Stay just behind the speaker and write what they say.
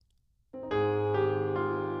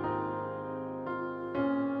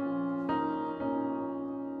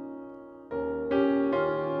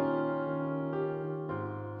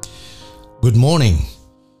Good morning.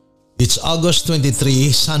 It's August 23,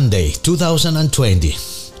 Sunday, 2020.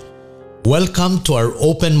 Welcome to our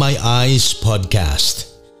Open My Eyes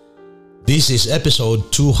podcast. This is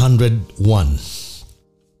episode 201.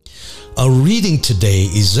 Our reading today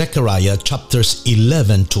is Zechariah chapters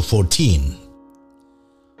 11 to 14.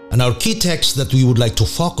 And our key text that we would like to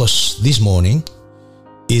focus this morning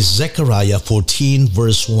is Zechariah 14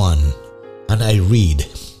 verse 1. And I read,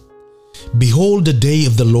 "Behold, the day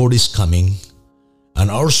of the Lord is coming,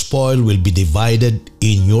 and our spoil will be divided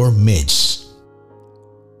in your midst."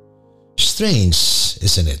 Strange,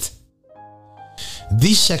 isn't it?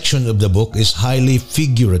 This section of the book is highly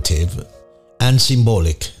figurative and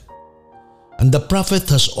symbolic, and the prophet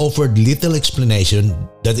has offered little explanation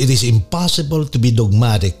that it is impossible to be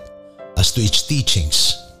dogmatic as to its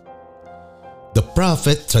teachings. The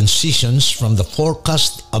prophet transitions from the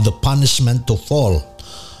forecast of the punishment to fall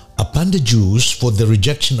upon the Jews for the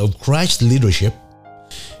rejection of Christ's leadership,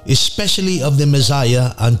 especially of the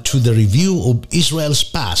Messiah, and to the review of Israel's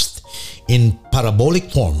past in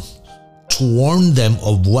parabolic form to warn them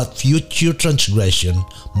of what future transgression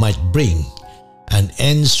might bring, and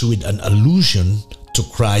ends with an allusion to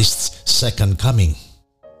Christ's second coming.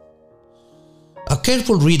 A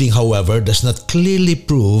careful reading, however, does not clearly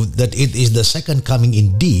prove that it is the second coming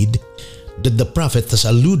indeed that the prophet has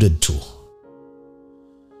alluded to.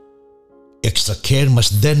 Extra care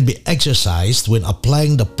must then be exercised when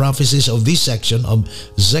applying the prophecies of this section of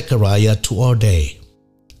Zechariah to our day.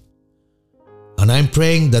 And I'm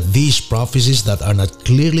praying that these prophecies that are not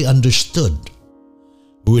clearly understood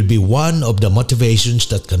will be one of the motivations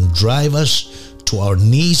that can drive us to our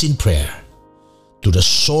knees in prayer, to the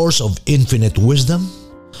source of infinite wisdom,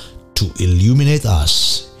 to illuminate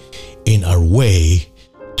us in our way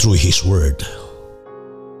through His Word.